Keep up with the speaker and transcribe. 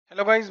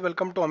Hello guys,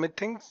 welcome to Amit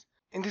Things.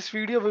 In this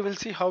video we will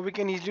see how we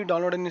can easily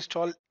download and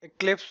install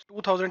Eclipse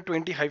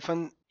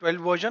 2020-12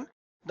 version,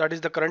 that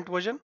is the current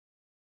version.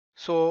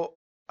 So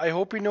I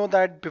hope you know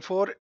that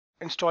before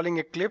installing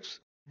Eclipse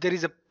there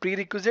is a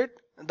prerequisite,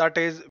 that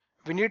is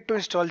we need to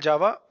install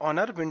Java on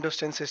our Windows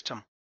 10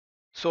 system.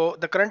 So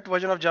the current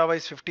version of Java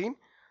is 15.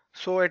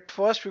 So at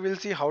first we will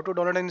see how to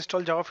download and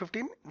install Java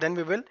 15, then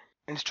we will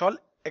install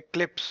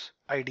Eclipse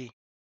IDE.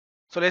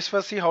 So let's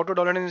first see how to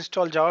download and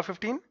install Java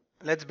 15.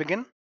 Let's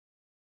begin.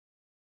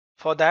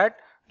 For that,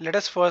 let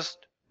us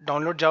first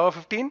download Java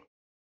 15.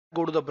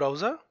 Go to the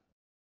browser.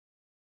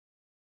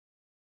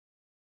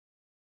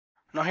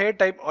 Now here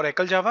type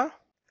Oracle Java.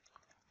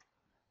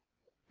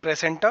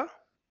 Press enter.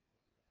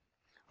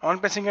 On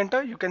pressing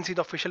enter, you can see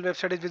the official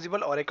website is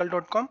visible,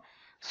 oracle.com.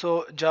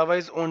 So Java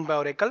is owned by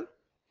Oracle.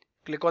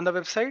 Click on the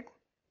website.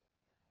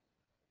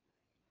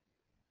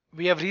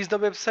 We have reached the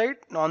website.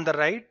 Now on the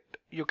right,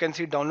 you can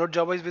see download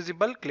Java is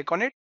visible. Click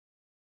on it.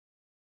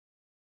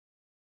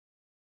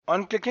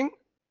 On clicking,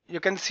 you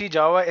can see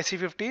Java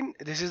SE15.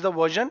 This is the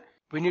version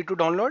we need to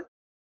download.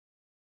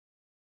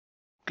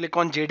 Click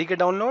on JDK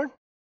download.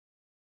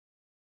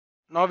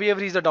 Now we have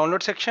reached the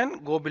download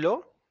section. Go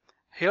below.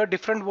 Here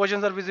different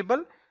versions are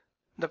visible.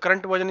 The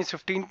current version is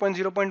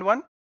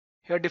 15.0.1.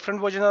 Here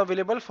different versions are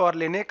available for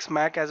Linux,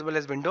 Mac as well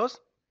as Windows.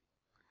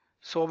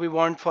 So we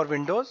want for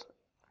Windows.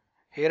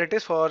 Here it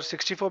is for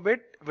 64-bit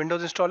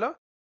Windows installer.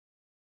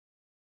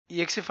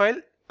 Exe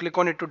file, click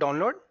on it to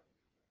download.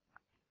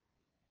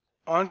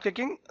 On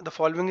clicking, the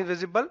following is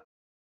visible.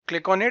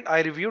 Click on it,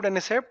 I reviewed and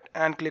accept,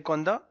 and click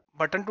on the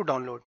button to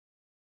download.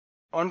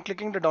 On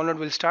clicking, the download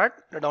will start.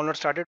 The download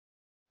started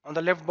on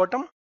the left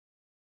bottom.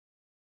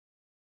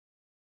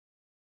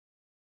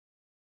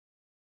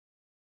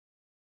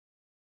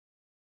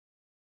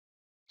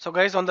 So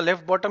guys, on the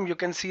left bottom you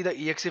can see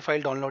the exe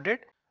file downloaded.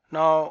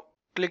 Now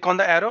click on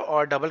the arrow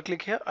or double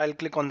click here. I'll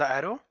click on the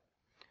arrow.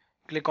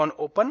 Click on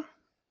open.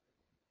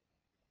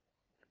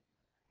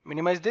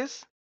 Minimize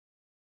this.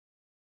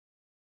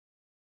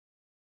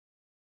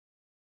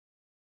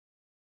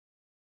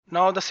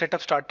 Now the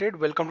setup started.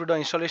 Welcome to the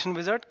installation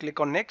wizard. Click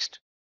on next.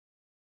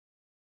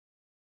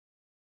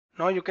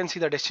 Now you can see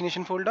the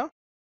destination folder.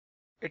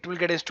 It will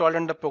get installed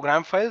under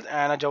program files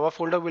and a Java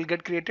folder will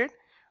get created.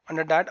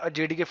 Under that a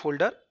JDK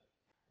folder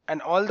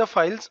and all the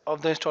files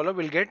of the installer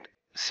will get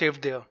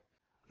saved there.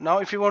 Now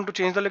if you want to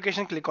change the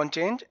location, click on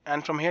change,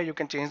 and from here you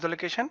can change the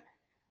location.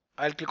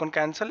 I'll click on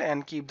cancel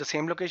and keep the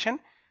same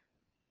location.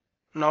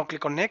 Now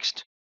click on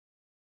next.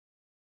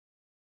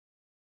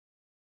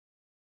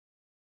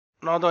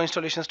 Now the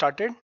installation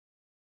started.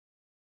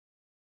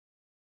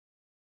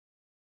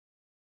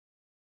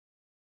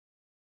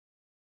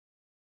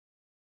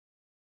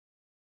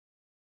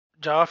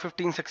 Java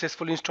 15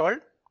 successfully installed.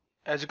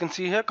 As you can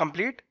see here,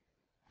 complete.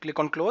 Click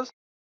on close.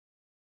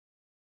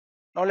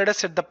 Now let us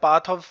set the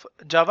path of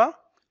Java.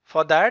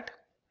 For that,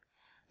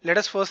 let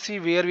us first see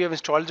where we have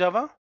installed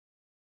Java.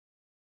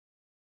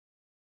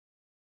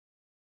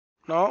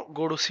 Now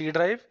go to C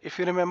drive. If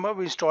you remember,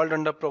 we installed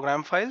under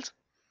program files.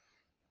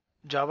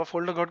 Java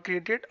folder got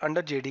created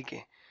under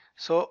JDK.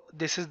 So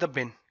this is the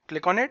bin.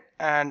 Click on it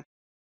and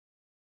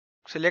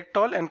select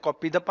all and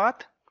copy the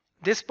path.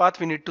 This path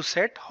we need to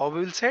set. How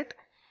we will set?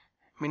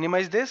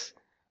 Minimize this.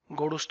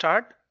 Go to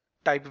start.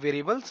 Type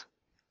variables.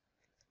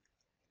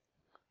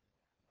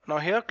 Now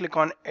here click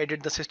on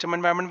edit the system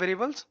environment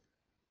variables.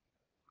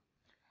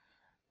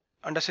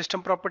 Under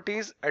system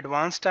properties,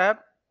 advanced tab,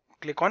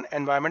 click on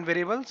environment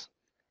variables.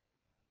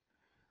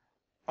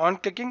 On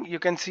clicking, you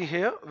can see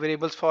here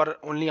variables for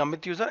only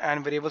Amit user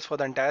and variables for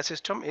the entire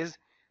system is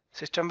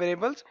system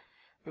variables.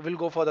 We will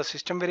go for the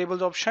system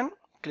variables option.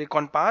 Click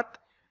on path.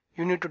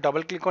 You need to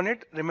double click on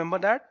it. Remember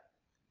that.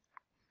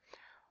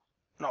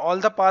 Now all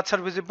the paths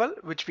are visible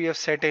which we have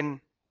set in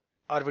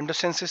our Windows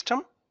 10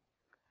 system.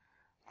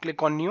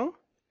 Click on new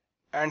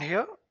and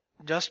here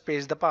just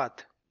paste the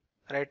path.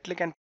 Right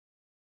click and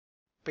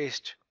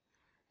paste.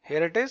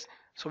 Here it is.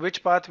 So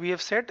which path we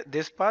have set?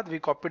 This path. We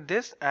copied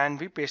this and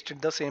we pasted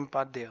the same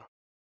path there.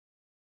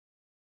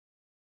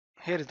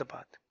 Here is the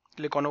path.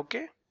 Click on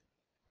OK.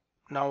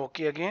 Now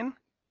OK again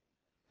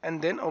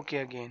and then OK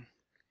again.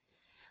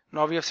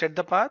 Now we have set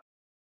the path.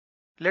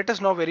 Let us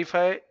now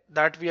verify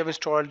that we have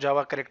installed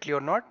Java correctly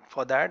or not.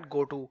 For that,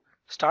 go to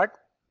start,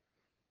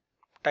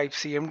 type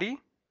cmd,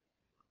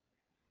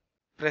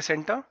 press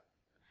enter.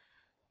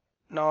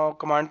 Now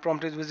command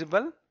prompt is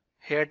visible.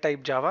 Here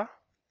type Java --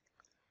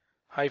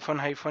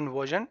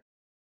 version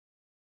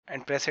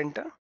and press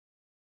enter.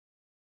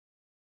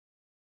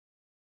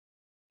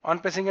 On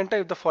pressing enter,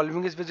 if the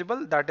following is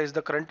visible, that is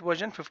the current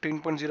version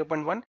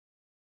 15.0.1.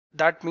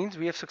 That means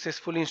we have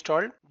successfully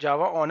installed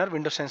Java on our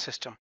Windows 10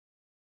 system.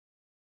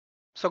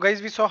 So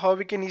guys, we saw how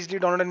we can easily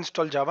download and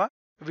install Java.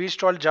 We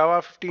installed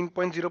Java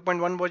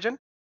 15.0.1 version,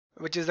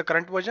 which is the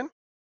current version.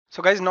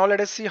 So guys, now let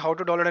us see how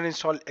to download and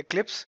install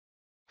Eclipse.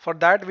 For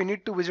that, we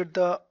need to visit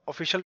the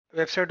official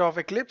website of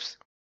Eclipse,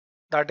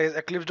 that is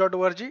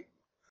eclipse.org.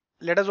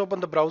 Let us open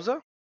the browser.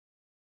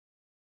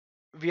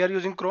 We are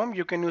using Chrome.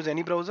 You can use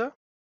any browser.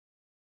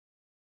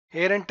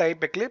 Here and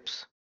type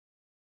Eclipse,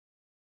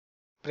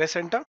 press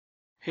enter.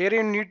 Here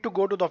you need to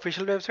go to the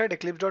official website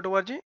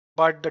eclipse.org,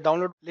 but the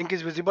download link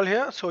is visible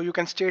here, so you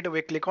can straight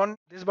away click on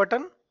this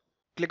button.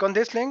 Click on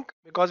this link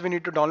because we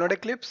need to download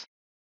Eclipse.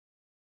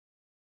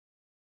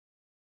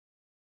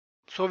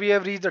 So we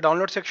have reached the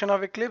download section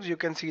of Eclipse. You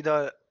can see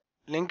the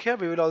link here.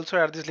 We will also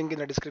add this link in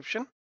the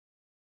description.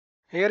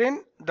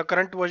 Herein, the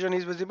current version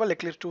is visible,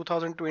 Eclipse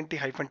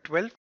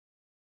 2020-12.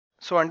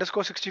 So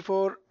underscore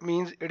 64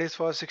 means it is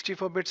for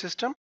 64-bit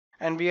system,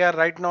 and we are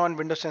right now on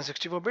Windows 10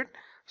 64-bit.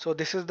 So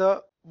this is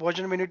the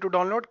version we need to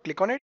download.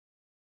 Click on it.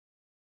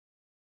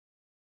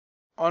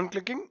 On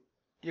clicking,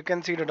 you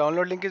can see the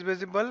download link is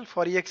visible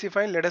for exe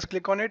file. Let us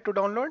click on it to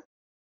download.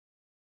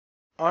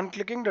 On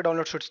clicking, the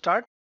download should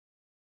start.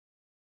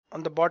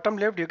 On the bottom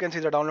left, you can see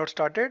the download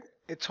started.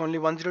 It's only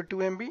 102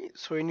 MB,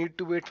 so you need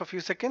to wait for a few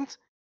seconds.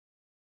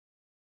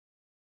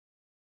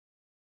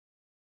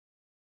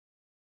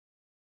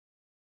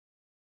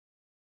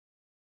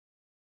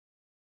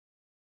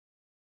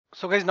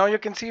 So guys, now you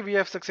can see we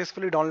have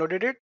successfully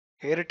downloaded it.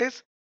 Here it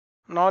is.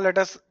 Now let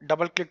us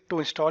double click to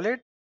install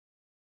it.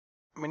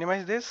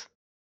 Minimize this.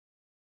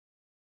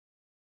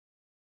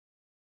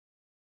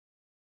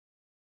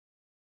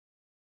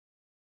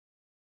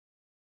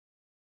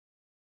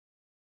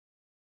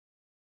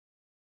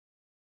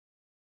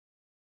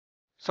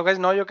 So guys,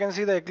 now you can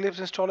see the Eclipse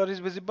installer is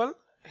visible.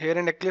 Here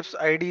in Eclipse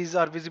IDs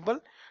are visible.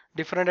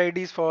 Different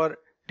IDs for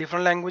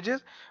different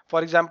languages.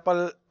 For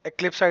example,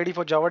 Eclipse ID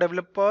for Java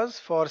developers,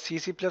 for C++,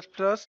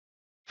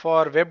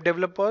 for web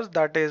developers,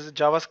 that is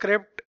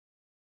JavaScript,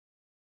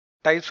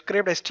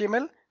 TypeScript,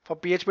 HTML. For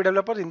PHP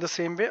developers, in the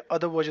same way,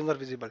 other versions are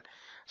visible.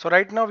 So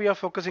right now we are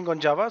focusing on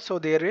Java. So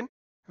therein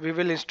we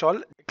will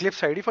install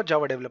Eclipse ID for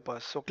Java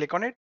developers. So click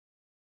on it.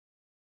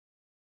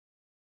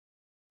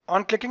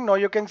 On clicking, now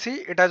you can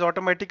see it has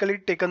automatically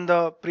taken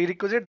the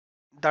prerequisite,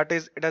 that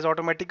is it has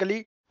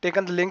automatically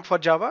taken the link for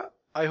Java.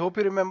 I hope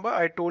you remember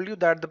I told you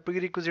that the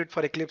prerequisite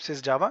for Eclipse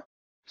is Java.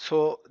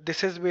 So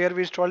this is where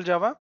we install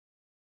Java,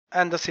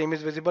 and the same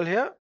is visible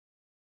here.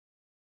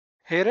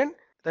 Herein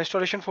the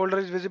installation folder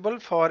is visible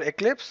for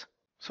Eclipse.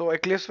 So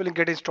Eclipse will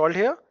get installed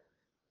here.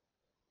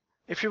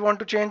 If you want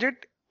to change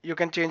it, you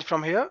can change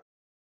from here,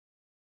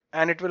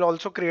 and it will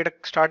also create a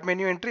start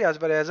menu entry as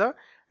well as a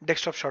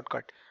desktop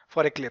shortcut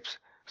for Eclipse.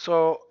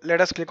 So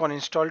let us click on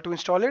install to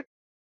install it.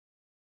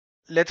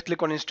 Let's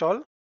click on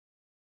install.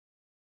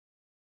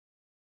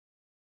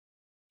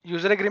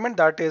 User agreement,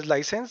 that is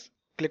license.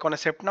 Click on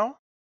accept now.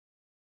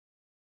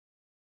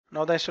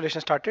 Now the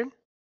installation started.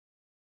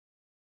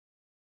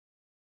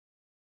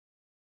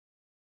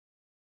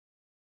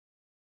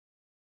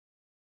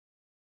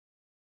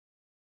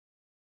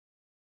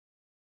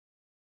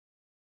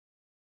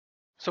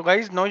 So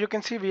guys, now you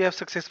can see we have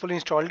successfully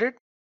installed it.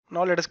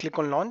 Now let us click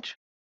on launch.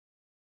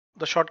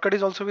 The shortcut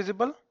is also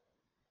visible.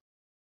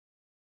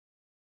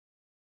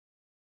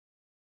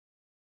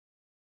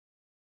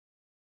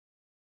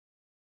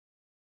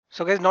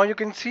 So guys, now you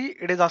can see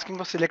it is asking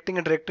for selecting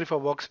a directory for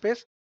workspace.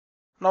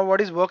 Now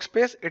what is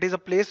workspace? It is a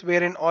place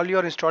wherein all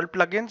your installed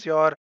plugins,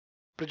 your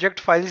project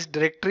files,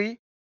 directory,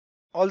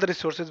 all the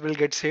resources will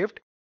get saved.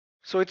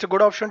 So it's a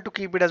good option to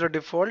keep it as a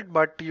default,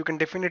 but you can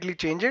definitely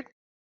change it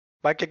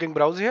by clicking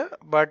browse here,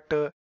 but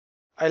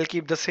I'll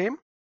keep the same.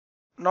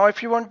 Now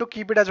if you want to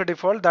keep it as a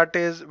default, that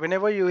is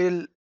whenever you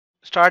will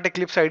start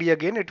Eclipse ID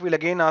again, it will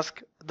again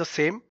ask the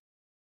same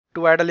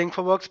to add a link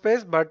for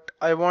workspace, but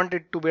I want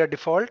it to be a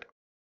default.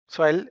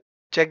 So I'll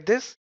check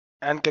this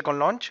and click on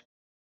launch.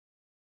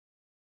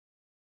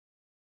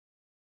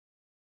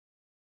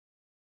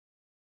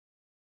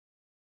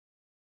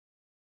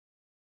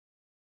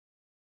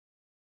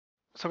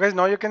 So guys,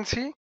 now you can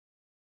see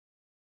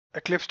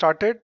Eclipse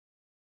started.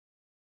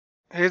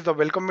 Here's the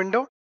welcome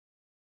window.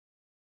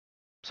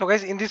 So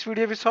guys, in this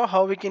video we saw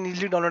how we can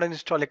easily download and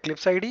install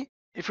Eclipse ID.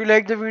 If you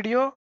like the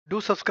video,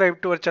 do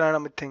subscribe to our channel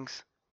Amit Things.